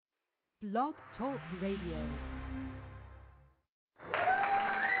Blog Talk Radio.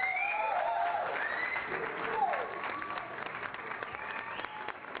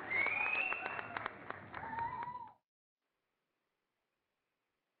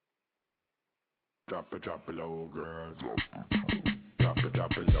 Drop it low, girl. Drop it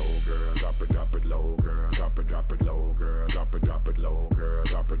low, girl. Drop it low, girl. Drop it low, girl. Drop it low, girl.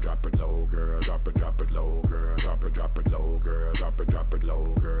 Drop it low, girl. Drop it low, girl. Drop it low, girl. Drop it low, girl. Drop it low, girl. Drop it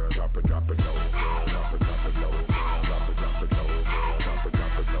low, girl. Drop it low, girl. Drop it low, girl. Drop it low, girl. Drop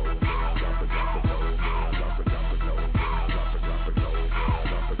it low, girl. Drop it low, girl.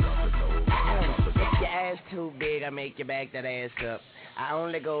 Drop it low, girl. If your ass too big, I make you back that ass up. I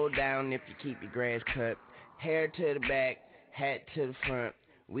only go down if you keep your grass cut. Hair to the back, hat to the front.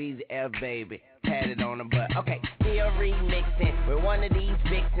 Weezy F baby, pat it on the butt. Okay, still remixing with one of these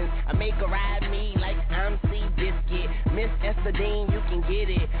vixens. I make her ride me like I'm Biscuit. Miss Estadine, you can get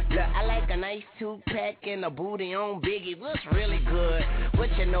it. Look, I like a nice two-pack and a booty on Biggie. What's really good? What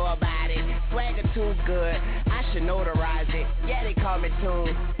you know about it? Swagger too good. I should notarize it. Yeah, they call me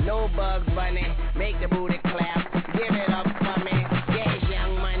Tune. No Bugs Bunny. Make the booty clap. Give it up for me. Yeah, it's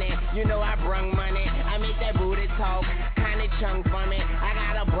Young Money. You know I brung money. I make that booty talk. Kinda chunk for me. I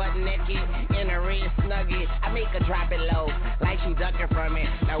got a butt naked in a red snuggie. I make her drop it low like she ducking from it.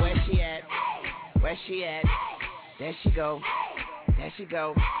 Now where she at? Where she at? There she go. There she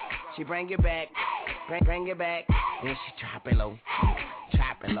go. She bring it back. Bring it back. Then she drop it low.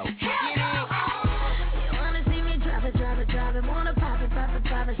 Drop it low. You wanna see me drop it. Wanna pop it.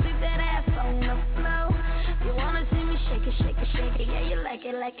 Stick that ass on the floor. You wanna see me shake it. Yeah, you like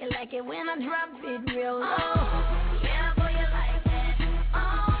it when I drop it real low. Yeah, boy, you like that. I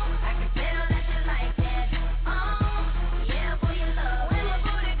can tell that you like that. Yeah, boy, you love when my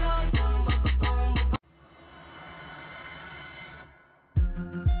booty goes boom, boom, boom, boom.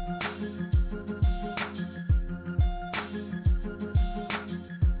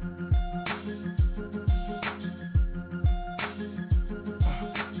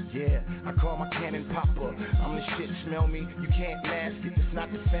 Yeah, I call my cannon popper. I'm the shit, smell me, you can't mask it. It's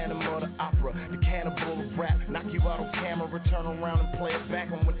not the Phantom or the Opera. The cannibal of rap, knock you out on camera, turn around and play it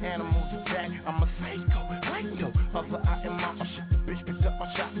back. And when animals attack, I'm a psycho, like no other. I am out, I shit the bitch, picked up my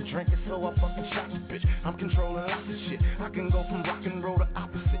shot and drank it, so I fucking shot the bitch. I'm controlling lots of shit. I can go from rock and roll to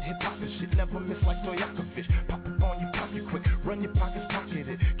opposite, hip hop and shit. Never miss like Toyakovich. Pop up on you, pop you quick, run your pockets, pocket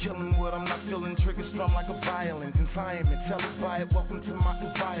it. Killing what I'm not feeling, trigger strong like a violin. Confinement, tell us by it, welcome to my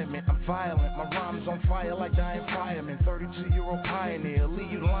environment. I'm violent, my rhymes on fire like dying fireman. 32-year-old pioneer,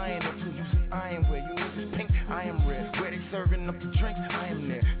 leave you lying until you see ironware. You niggas pink, I am red. Where they serving up the drinks, I am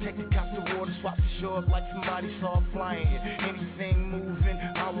there. Take the cops to water, swap the show up like somebody saw it flying here. Anything moving,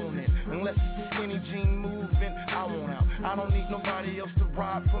 I want it. Unless it's the skinny jean moving, I want out. I don't need nobody else to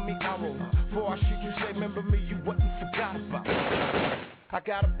ride for me, I roll out. Before I shoot you, say, remember me, you wasn't forgot about. I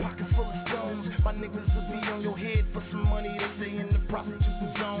got a pocket full of stones. My niggas will be on your head for some money. They say in the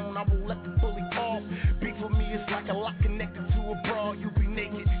prostitution zone. I will let the bully off. Beef for me is like a lock connected to a bra. You be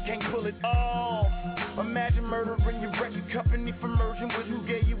naked, can't pull it off. Imagine murdering your record company for merging with who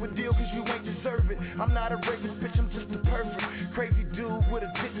gave you a deal cause you ain't deserve it. I'm not a rapist, bitch, I'm just a pervert. Crazy dude with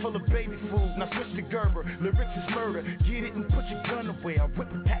a dick full of baby food. Now switch to Gerber, lyrics is murder. Get it and put your gun away. I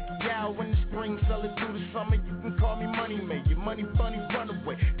whip a pack of yow in the spring, sell it through the summer. You can call me Money Maker, Money Bunny, run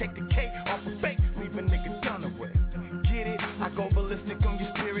away. Take the K off the bait, leave a nigga done away. Get it? I go ballistic on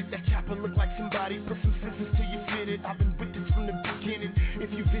your spirit. That chopper look like somebody put some scissors till you fit it. I've been with this from the beginning.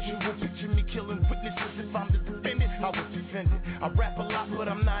 If you visual picture me killing witnesses, if I'm the defendant, I was defended. I rap a lot, but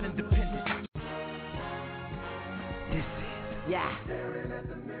I'm not independent. This is, yeah. Staring at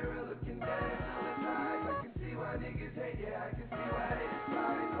the mirror, looking at it from the side. I can see why niggas hate, yeah, I can see why they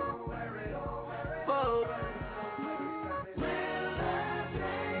despise. Oh, wear it, oh, wear it, oh, wear it.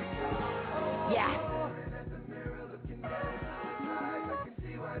 Yeah. Staring at the mirror, looking at it from the side. I can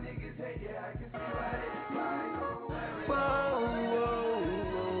see why niggas hate, yeah, I can see why they despise. Oh, wear it,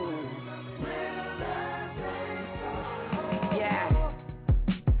 yeah.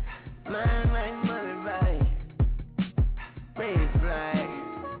 Mine, money, right. Red flag,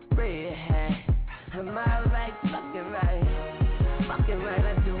 red hat. Am I right? Fucking right. Fucking right, I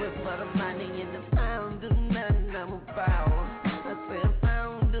do it for the money and the pound. Do nothing, I'm about. I say if I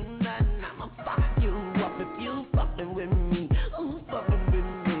don't do nothing, I'ma fuck you up. If you fucking with me, who's fucking with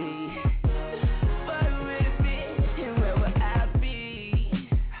me? Fuck with me, and where would I be?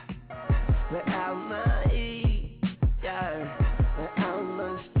 Without my E, yeah. Out on the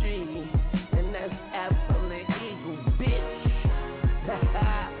street, and that's Apple and Eagle, bitch. And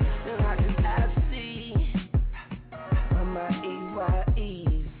how can I see on my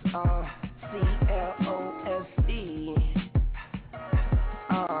EYEs?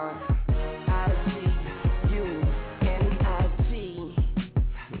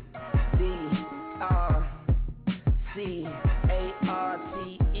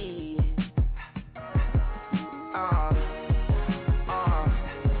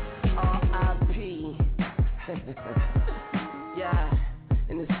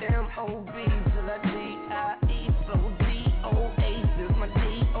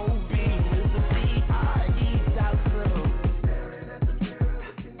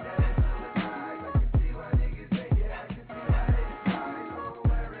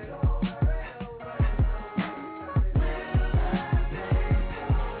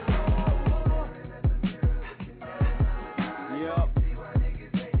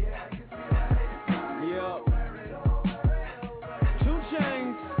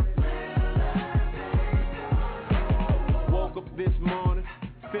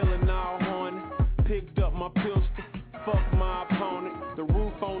 feeling all horny. Picked up my pistol, fuck my opponent. The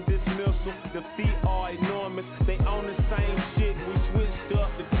roof on dismissal, the feet are enormous. They on the same shit, we switched up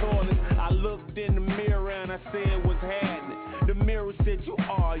the toilets. I looked in the mirror and I said what's happening. The mirror said you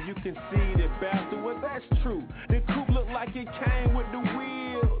can see that bastard. Well, that's true. The coupe looked like it came with the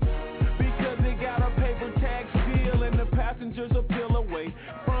wheels, because it got a paper tag seal and the passengers a peel away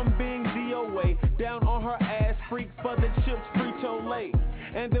from being DOA. Down on her ass, freak for the chips, Frito-Lay.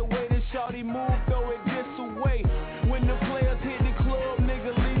 And the way the shawty move, throw it gets away. When the players hit the club,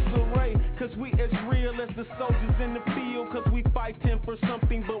 nigga Lisa Ray. Cause we as real as the soldiers in the field. Cause we fighting for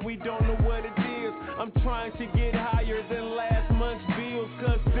something, but we don't know what it is. I'm trying to get higher than last month's bills.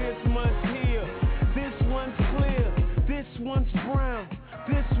 Cause this month's here, this one's clear, this one's brown,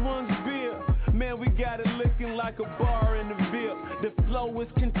 this one's beer. Man, we got it looking like a bar in the VIP. The flow is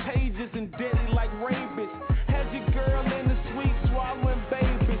contagious and deadly like rabies. Had your girl in the suite swallowing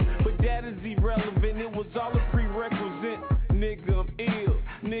babies, but that is irrelevant. It was all a prerequisite. Nigga, I'm ill.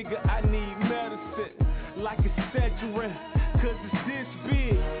 Nigga, I need medicine like a saturant. Cause it's this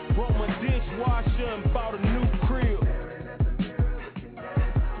big. Broke my dishwasher and bought a new crib.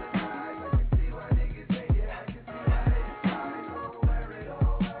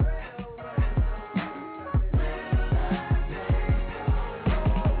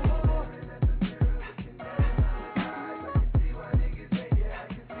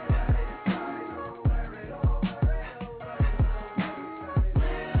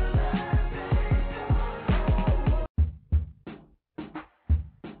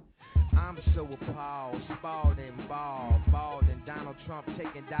 So appalled, spalled and balled and Donald Trump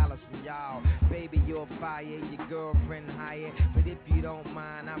taking dollars from y'all. Baby, you're fire, your girlfriend hired, but if you don't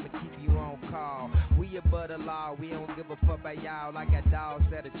mind, I'ma keep you on call. We above the law, we don't give a fuck about y'all. I got dogs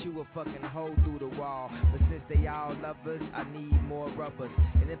that'll chew a fucking hole through the wall. But since they all lovers, I need more rubbers.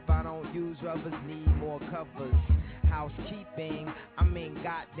 And if I don't use rubbers, need more covers. Housekeeping, I mean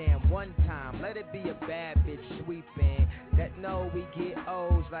goddamn one time. Let it be a bad bitch sweeping. That know we get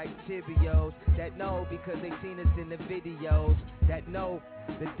O's like Tibios. That know because they seen us in the videos. That know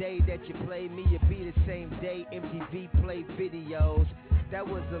the day that you play me, it'll be the same day MTV play videos. That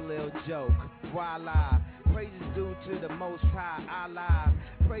was a little joke, voila. Praises due to the most high, Allah.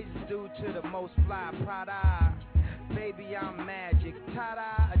 Praises due to the most fly, Prada. Baby, I'm magic,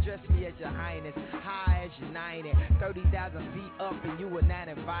 ta-da. Address me as your highness, high as your 90. 30,000 feet up and you were not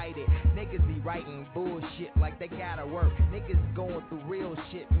invited. Niggas be writing bullshit like they gotta work. Niggas going through real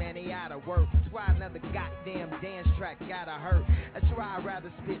shit, man, they outta work. That's why another goddamn dance track gotta hurt. That's why I'd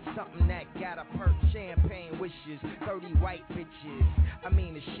rather spit something that gotta perk. Champagne wishes, 30 white bitches. I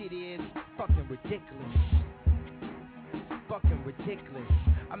mean, the shit is fucking ridiculous. Fucking ridiculous.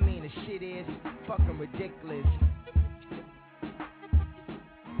 I mean, the shit is fucking ridiculous.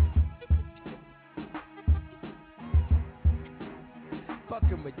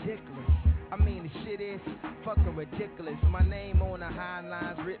 Fucking ridiculous. I mean, the shit is fucking ridiculous. My name on the high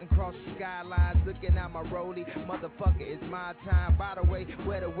lines, written across the skylines, looking at my rollie. Motherfucker, it's my time. By the way,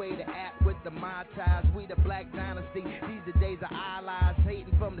 where the way to act with the my ties. We the Black Dynasty. These the days of allies,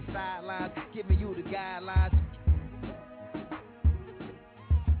 hating from the sidelines, giving you the guidelines.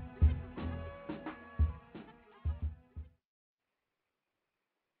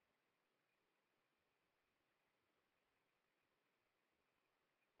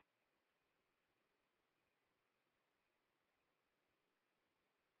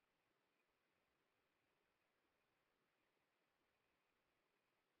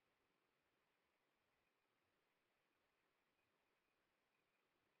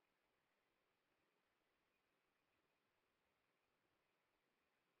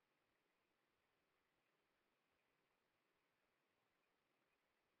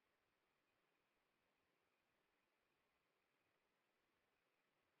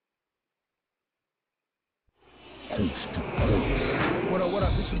 What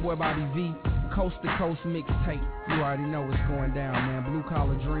up? This your boy Bobby V. Coast to Coast mixtape. You already know what's going down, man. Blue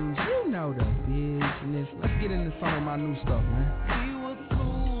Collar Dreams. You know the business. Let's get into some of my new stuff, man. We were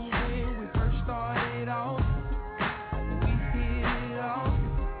cool when we first started off. We hit it off.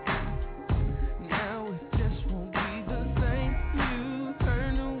 Now it just won't be the same. You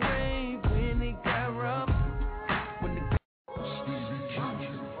turned away when it got rough. When the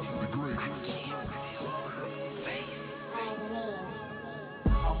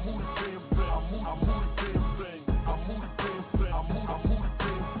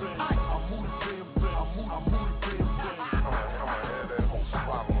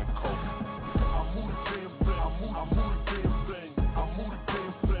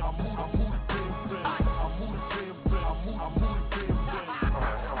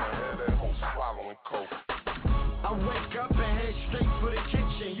swallowing coke. I wake up and head straight for the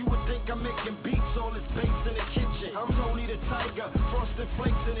kitchen. You would think I'm making beats, all this bass in the kitchen. I'm Tony the Tiger, frosted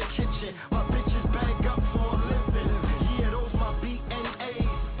flakes in the kitchen. My bitches bag up for a living. Yeah, those my BNAs,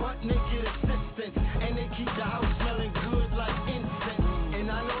 butt naked assistants. And they keep the house smelling good like incense.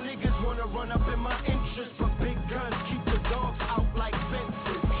 And I know niggas wanna run up in my interest, but big guns keep the dogs out like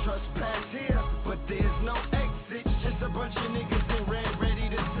fences. Trespass here, but there's no exit. Just a bunch of niggas in red, ready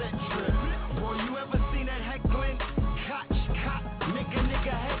to set trip. Boy, you ever seen that heckling? Cop, make a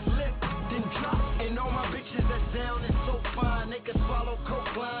nigga head lift, then drop. And all my bitches that's down is so fine, they can swallow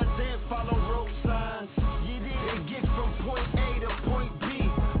coke lines and follow road signs. They get from point A to point B.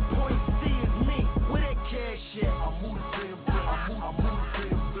 Point C is me, where that cash at? I move the damn thing, I move the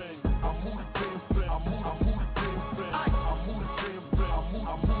damn thing, I move the damn thing, I move the damn thing, I move the damn thing,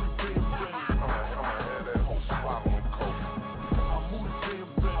 I move the damn thing. I'ma have that whole swallowing coke. I move the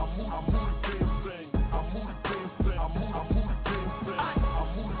damn thing, I move the damn thing, I move the damn thing, I move the damn thing, I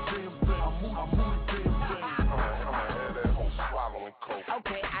move the damn thing, I move the damn thing. I'ma have that whole swallowing coke.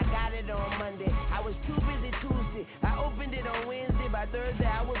 Okay, I got it on Monday. I was too busy Tuesday. I opened it on Wednesday. By Thursday,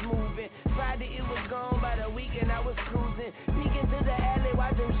 I was moving. Friday, it was gone. By the weekend, I was cruising. Peeking to the alley,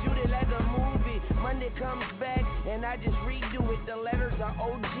 watch them shoot it like a movie. Monday comes back, and I just redo it. The letters are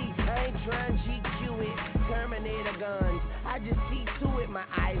OG. I ain't trying GQ it. Terminator guns. I just see to it. My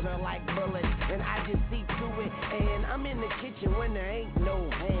eyes are like bullets, and I just see to it. And I'm in the kitchen when there ain't no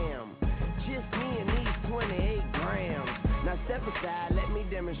ham. Just me and these 28 grams. Now step aside, let me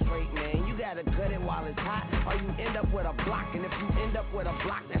demonstrate, man. You gotta cut it while it's hot, or you end up with a block. And if you end up with a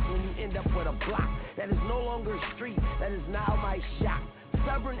block, that's when you end up with a block. That is no longer a street, that is now my shop.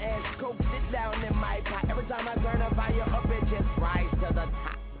 Stubborn ass coke, sit down in my pot. Every time I turn the fire up, it just rise to the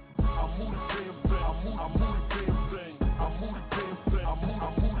top. I move the damn thing, I move the damn thing, I move the damn thing, I move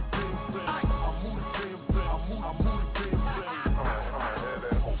the damn thing, I move the damn thing, I move the damn thing. I'ma have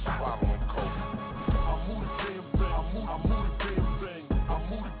that whole swallowing coke. I move the damn thing, I move the damn thing, I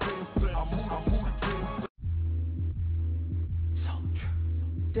move the damn thing, I move the damn thing. So true.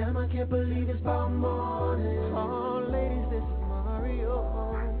 Damn, I can't believe it's about morning. Oh, ladies, this is Mario.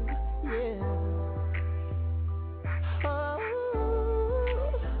 Yeah. Oh.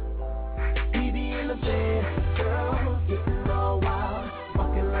 In the bed, girl, getting all wild,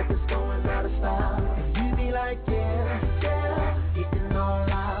 walking like it's going out of style. And you be like, yeah, getting all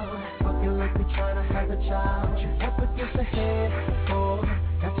loud, walking like we tryna have a child. You up against the head, oh,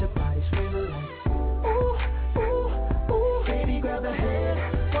 got your body screaming like, ooh, ooh, ooh, baby, grab the head,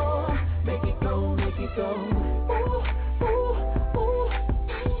 oh, make it go, ooh, ooh, ooh.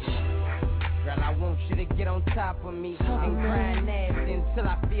 Girl, I want you to get on top of me and grind nasty until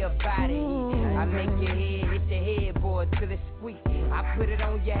I feel body heat. I make your head hit the headboard till it squeak. I put it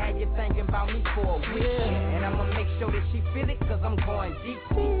on your head, you're thinking about me for a week. And I'ma make sure that she feel it, cause I'm going deep.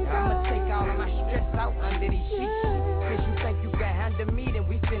 I'ma take all of my stress out under these sheets. Since you think you can handle me, then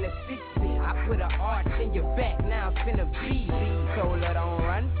we finna see. I put an arch in your back, now I'm finna be. Told her don't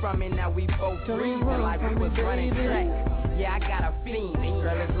run from me, now we both breathing like we was running track. Yeah, I got a fiend.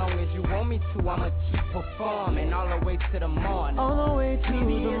 Girl, as long as you want me to, I'ma keep performing all the way to the morning. All the way to the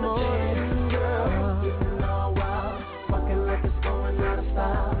morning, girl. Getting all wild, walking like it's going out of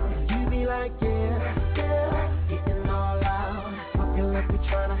style. You be like, yeah, getting all loud, walking like we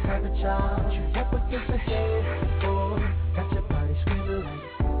tryna have a child. You up against the head, oh, got your body screaming like,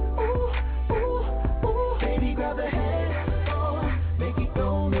 ooh, ooh, ooh, baby, grab the head, oh, make it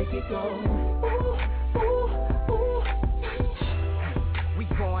go, ooh, ooh, ooh. We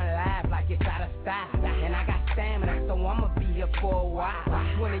going live like it's out of style, and I got stamina, so I'ma be here for a while.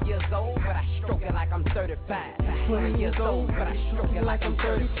 20 years old, but I stroke it like I'm 35. 20 years old, but I stroke it like I'm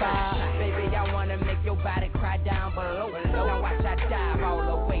 35. Baby, I wanna make your body cry down below. Now watch I dive all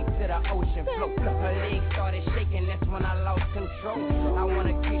the way to the ocean floor. Her legs started shaking, that's when I lost control. I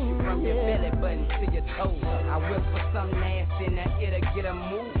wanna kiss you from your belly button to your toes. I whisper some nasty in that ear to get a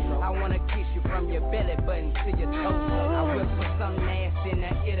move. I wanna kiss you from your belly button to your toes. I whisper some nasty in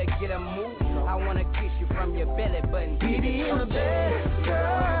that ear to get a move. I wanna kiss you from your belly button to your toes. In the bed,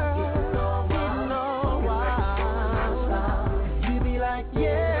 girl, getting all wild. You be like,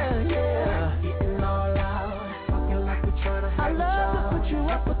 yeah, getting all loud, walking like we're trying to have a child. I love to put you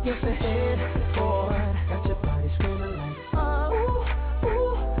up against the headboard, got your body screaming like, ooh,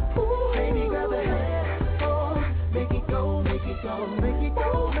 ooh, ooh, baby, grab the head, oh, make it go, make it go, make it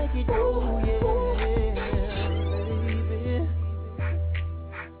go, make it go, yeah.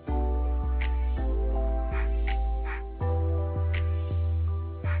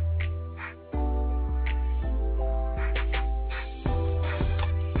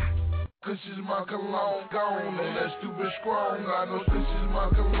 this is my cologne. Gone and that stupid strong. I know this is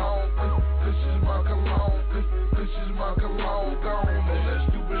my cologne. This is my cologne. This is my cologne. Gone and that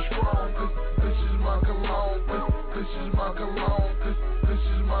stupid strong. This is my cologne. This is my cologne. This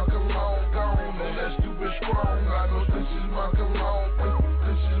is my cologne. Gone and that stupid strong. I know this is my cologne.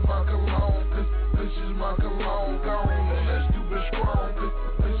 This is my cologne. This is my cologne. Gone and that stupid strong.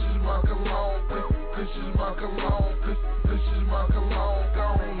 This is my cologne. This is my cologne. This is my cologne.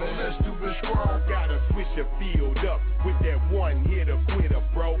 Gone and that stupid strong. Gotta switch your field up with that one hitter quitter,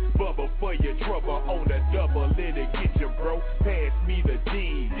 bro. Bubble for your trouble on the double, let it get you, bro. Pass me the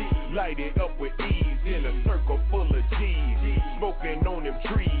D, light it up with ease in a circle full of G's. Smoking on them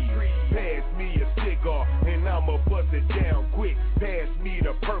trees. Pass me a cigar and I'ma bust it down quick. Pass me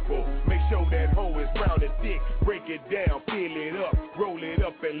the purple, make sure that hoe is brown and thick. Break it down, fill it up, roll it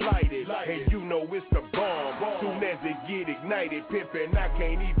up and light it. And you know it's the bomb. Soon as it get ignited, pimpin', I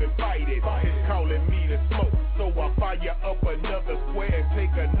can't even fight it. It's calling me to smoke, so I fire up another square and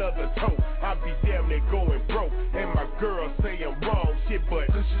take another tote. I be damn near going broke, and my girl say I'm wrong, shit, but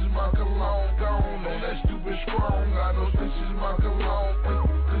this is my cologne. Gone and that stupid strong. I know this is my cologne.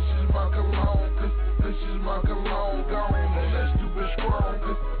 This is my cologne. This is my cologne. Gone and that stupid strong.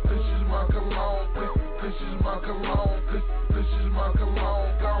 This is my cologne. This is my cologne. This is my cologne.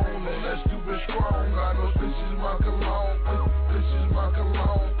 Gone and that stupid strong. I know this is my cologne. This is my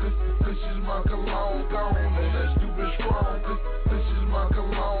cologne. This is my cologne. Gone and that stupid strong. This is my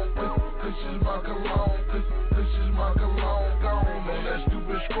cologne. This is my cologne. This is my cologne. Gone and that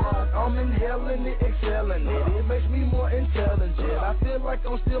stupid strong. I'm inhaling it, exhaling it. It makes me more intelligent. I feel like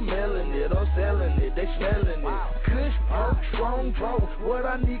I'm still mailing it or selling it. They smelling it. Kush, perk, strong, dro. What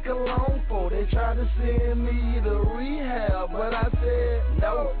I need cologne for? They try to send me to rehab, but I said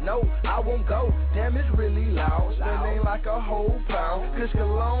no, I won't go. Damn, it's really loud. Smelling like a whole pound. Kush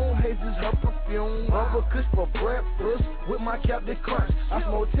cologne haze is her perfume. Rubber kush for breakfast with my Captain Crunch. I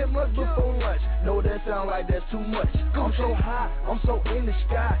smoke 10 months before lunch. No, that sound like that's too much. I'm so high, I'm so in the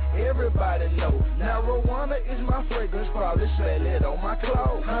sky. Everybody know marijuana is my fragrance. Probably smell it on my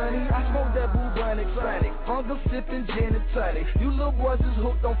clothes. Honey, I smoke that bubonic sonic. Fungal sipping gin and tonic. You little boys is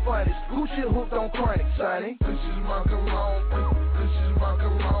hooked on funnies. Who shit hooked on chronic, sonny? This is my cologne. This is my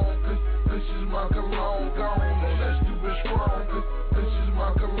cologne. This is my cologne. Gone and that stupid strong. This is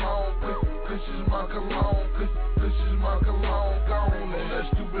my cologne. This is my cologne. This is my cologne. Gone and that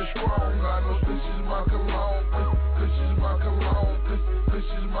stupid strong. I know this is my cologne. This is my cologne. This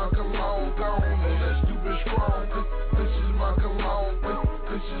is my cologne. Gone and that stupid strong. This is my cologne.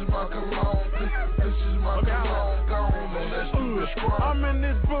 This is my cologne. This is my cologne. Gone and that stupid strong. I'm in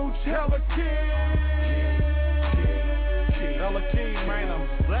this booth, hella king. Hella king, man, I'm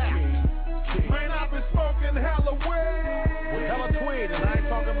black. Man, I've been smoking hella weed. With hella tweed, and I ain't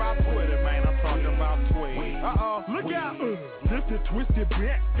talking about Twitter, man, I'm talking about tweed. Look out. Lifted, twisted,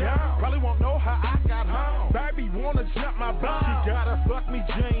 bent down. Probably won't know how I got home. Baby wanna jump my block. She gotta fuck me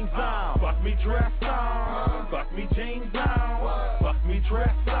jeans on. Fuck me dress on. Fuck me jeans on. Fuck me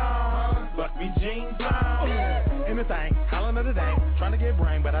dress on. Fuck me jeans on. Anything, hollering at the dang. Trying to get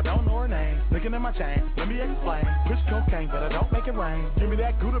brain, but I don't know her name. Looking at my chain, let me explain. Push cocaine, but I don't make it rain. Give me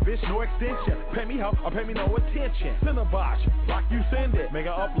that Gouda bitch, no extension. Pay me ho, or pay me no attention. Send a bosh, like you send it. Make a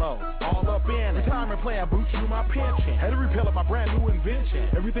upload, all up in it. Time and play, I boot you my pension. Had to repeal up my brand new invention.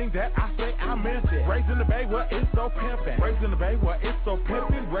 Everything that I say, I meant it. Raised in the Bay where it's so pimpin'. Raised in the Bay where it's so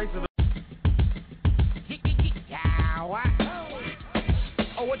pimpin'. Raised in the...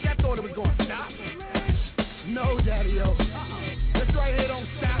 Oh, what y'all thought it was gonna stop? No, daddy-o. This right here don't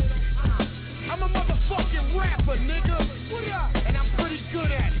stop. I'm a motherfucking rapper, nigga. What up? And I'm pretty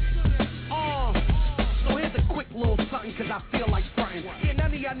good at it. So here's a quick little something, cause I feel like frontin'. Yeah,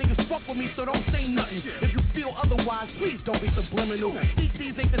 none of y'all niggas fuck with me, so don't say nothing. If you feel otherwise, please don't be subliminal.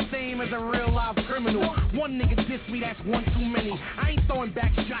 DCs ain't the same as a real live criminal. One nigga diss me, that's one too many. I ain't throwing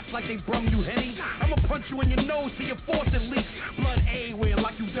back shots like they brum you Henny. I'ma punch you in your nose till your force at least. Blood everywhere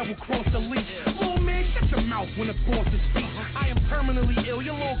like you double crossed the leash. Little man, shut your mouth when the boss is speak. I am terminally ill,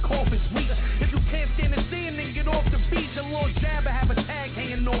 your little cough is weak. If you can't stand to see, then get off the beach. Your little jabber have a tag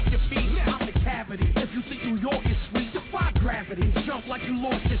hanging off your feet. I'm the cavity. If you think New York is sweet, defy gravity. Jump like you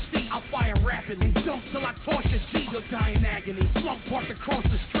lost your seat. I'll fire rapidly. Jump till I toss your G. You'll die in agony. Slump parked across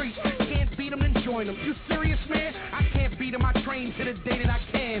the street. Can't beat them, then join them. You serious, man? I can't beat them. I train to the day that I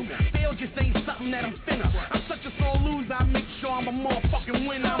can. Fail just ain't something that I'm finna. I'm such a sore loser. I make sure I'm a motherfucking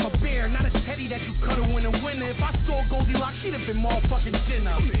winner. I'm a bear, not a teddy that you cuddle in the winter. If I saw Goldilocks, she'd have been motherfucking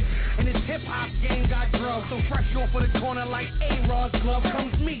dinner. And it's hip-hop game got drugs. So fresh off of the corner like A-Rod's glove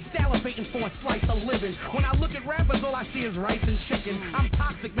comes me, salivating for a slice of living. When I look at rappers, all I see is rice and chicken. I'm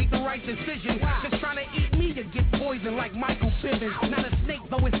toxic, make the right decision. Just trying to eat me to get poisoned like Michael Bivins. Not a snake,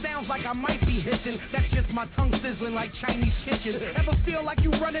 though it sounds like I might be hissing. That's just my tongue sizzling like Chinese kitchen. Ever feel like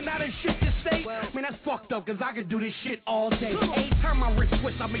you running out of shit to say? Man, that's fucked up, cause I can do this shit all day. Every time my wrist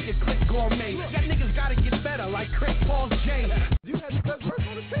twist, I make it click gourmet. Y'all niggas gotta get better like Chris Paul J. You had the best verse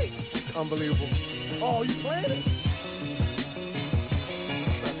on the tape. Unbelievable. Oh, you playing it?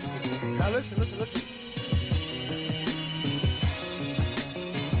 Now listen.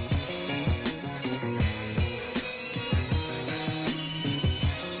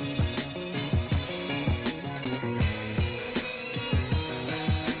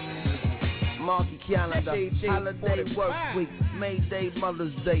 Marky calendar, holiday work week, May Day,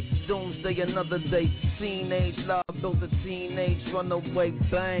 Mother's Day, Doomsday, another day, teenage love, built a teenage runaway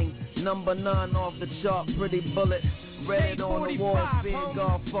bang, number 9 off the chart, pretty bullet, read it on the wall, fear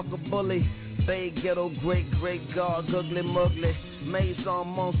God, fuck a bully, Bay ghetto, great God, ugly muggly, maze on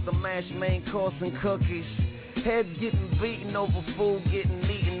monster mash, main course and cookies. Heads getting beaten over food getting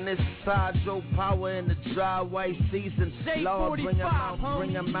eaten. This is hydropower in the dry white season. Lord, bring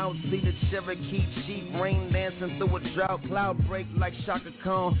them out. See the Cherokee sheep rain dancing through a drought. Cloud break like Shaka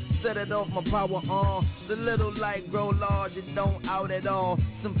Khan. Set it off, my power on. The little light grow large, it don't out at all.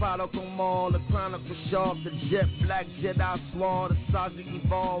 Sympatical mall, the chronicle sharp, the jet black Jedi swall. The saga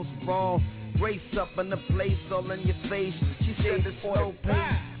evolves, raw. Race up in the place, all in your face. She said the slow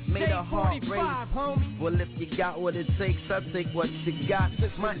pace made her heart race. Well, if you got what it takes, I take what you got.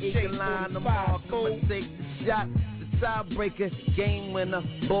 My eagle line, the mark, I'ma take the shot. The tiebreaker, game winner,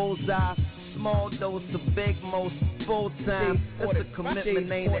 bullseye. Small dose of big most, full time. That's a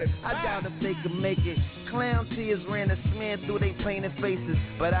commitment, ain't it? I doubt if they can make it. Clown tears ran a smear through they painted faces.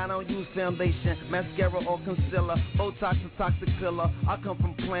 But I don't use foundation, mascara or concealer. Botox and toxic killer. I come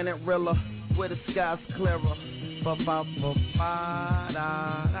from planet Rilla, where the sky's clearer.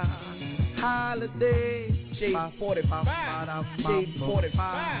 Holiday. Shade 45. Shade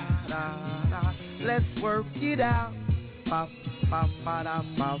 45. Let's work it out. My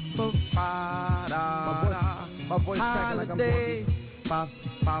voice cracking like I'm going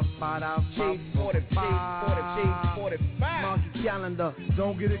Shade 45. Mark your calendar.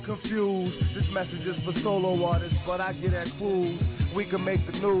 Don't get it confused. This message is for solo artists, but I get at cruise. We can make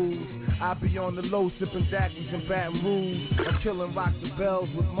the news. I be on the low, sipping Dackies and Baton Rouge. I'm killing rock the bells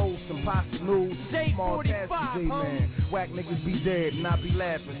with most and pasta news. Small task today, man. Whack niggas be dead and I be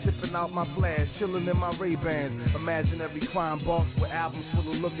laughing, sipping out my flash, chilling in my Ray-Bans. Imaginary crime box with albums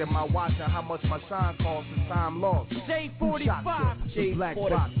full of look at my watch and how much my shine costs and time lost. Shade 45. Shade black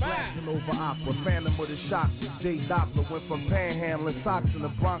 45. Box, blasting over Aqua. Phantom with a shock. Jay Doppler went from panhandling socks in the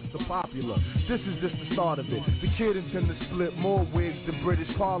Bronx to popular. This is just the start of it. The kid intend to split more wigs than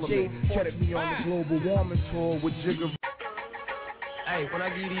British Parliament. Catch me on the global warming tour with Jigger. Hey, when I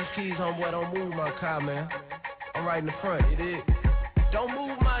give you these keys, homeboy, don't move my car, man. I'm right in the front, you dig? Don't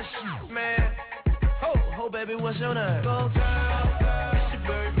move my shit, man. Ho, baby, what's your name? Go, girl, it's your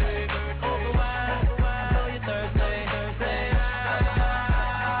birthday. Over wine, I know you're Thursday.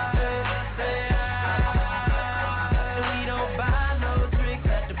 And we don't buy no drinks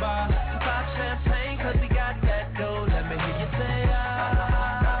at the bar. We pop champagne 'cause we got that dough. Let me hear you say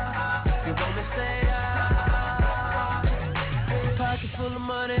full of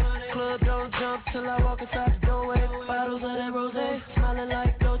money, club don't jump till I walk inside the doorway. Bottles of that rosé, smiling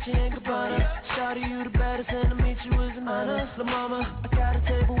like Dolce and Gabbana. Shawty, you the baddest, and to meet you is an honor. La mama, I got a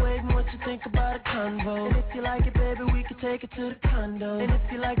table waiting. What you think about a convo? And if you like it, baby, we can take it to the condo. And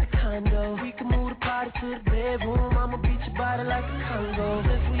if you like the condo, we can move the party to the bedroom. I'ma beat your body like a Congo.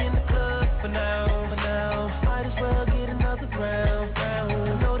 Since we in the club for now, might as well get another round. I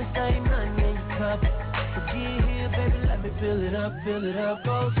know this ain't nothing in your cup. Get here, baby, let me fill it up,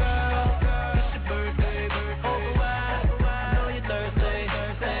 go girl, it's your birthday, over wide, I know you're Thursday,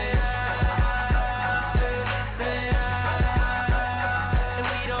 and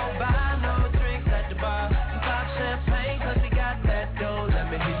we don't buy no drinks at the bar, we pop champagne 'cause we got that dough, let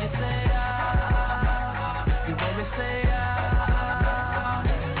me hear you say you want me say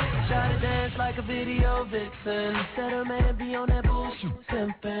try to dance like a video vixen, said her man be on that bullshit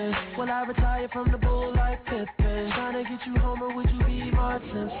pimpin', well I retire from the bull like Pippin, tryna get you home or would you be Mark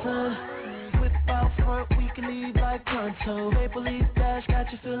Simpson, whip out front we can leave like pronto, Maple Leaf Dash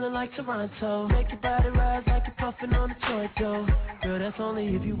got you feeling like Toronto, make your body rise like you're puffin' on a joint though, girl that's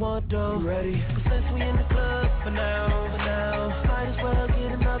only if you want though, you ready, but since we in the club for now, might as well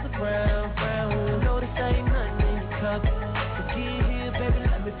get another round, I know this ain't nothing in your cup, but get here baby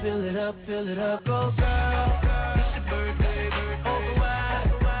let me fill it up, go girl. It's your birthday, open wide.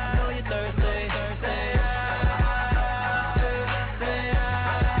 I know you're thirsty. Say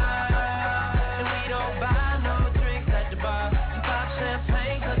and we don't buy no drinks at the bar. We pop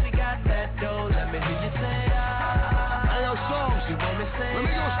champagne 'cause we got that dough. Let me hear you say Hey, yo, Songs, you want me to say let me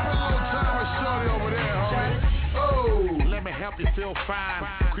go spend a little time with Shorty over there, homie. Oh, let me help you feel fine.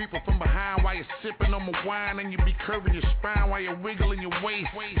 Creeping from behind while you're sipping on my wine, and you be curving your spine while you're wiggling your waist.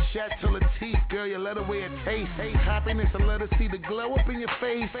 Shat till the teeth, girl, you let her way it taste. Happiness and let her see the glow up in your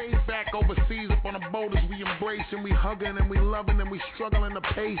face. Back overseas up on the boulders, we embrace and we hugging and we loving and we struggling to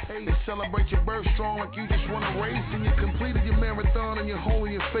pace. They celebrate your birth strong like you just want to race, and you completed your marathon and you're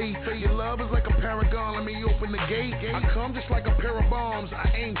holding your faith. Your love is like a paragon, let me open the gate. I come just like a pair of bombs,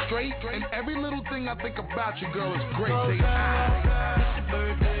 I aim straight, and every little thing I think about you, girl, is great. Say, it's your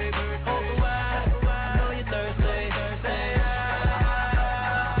birthday.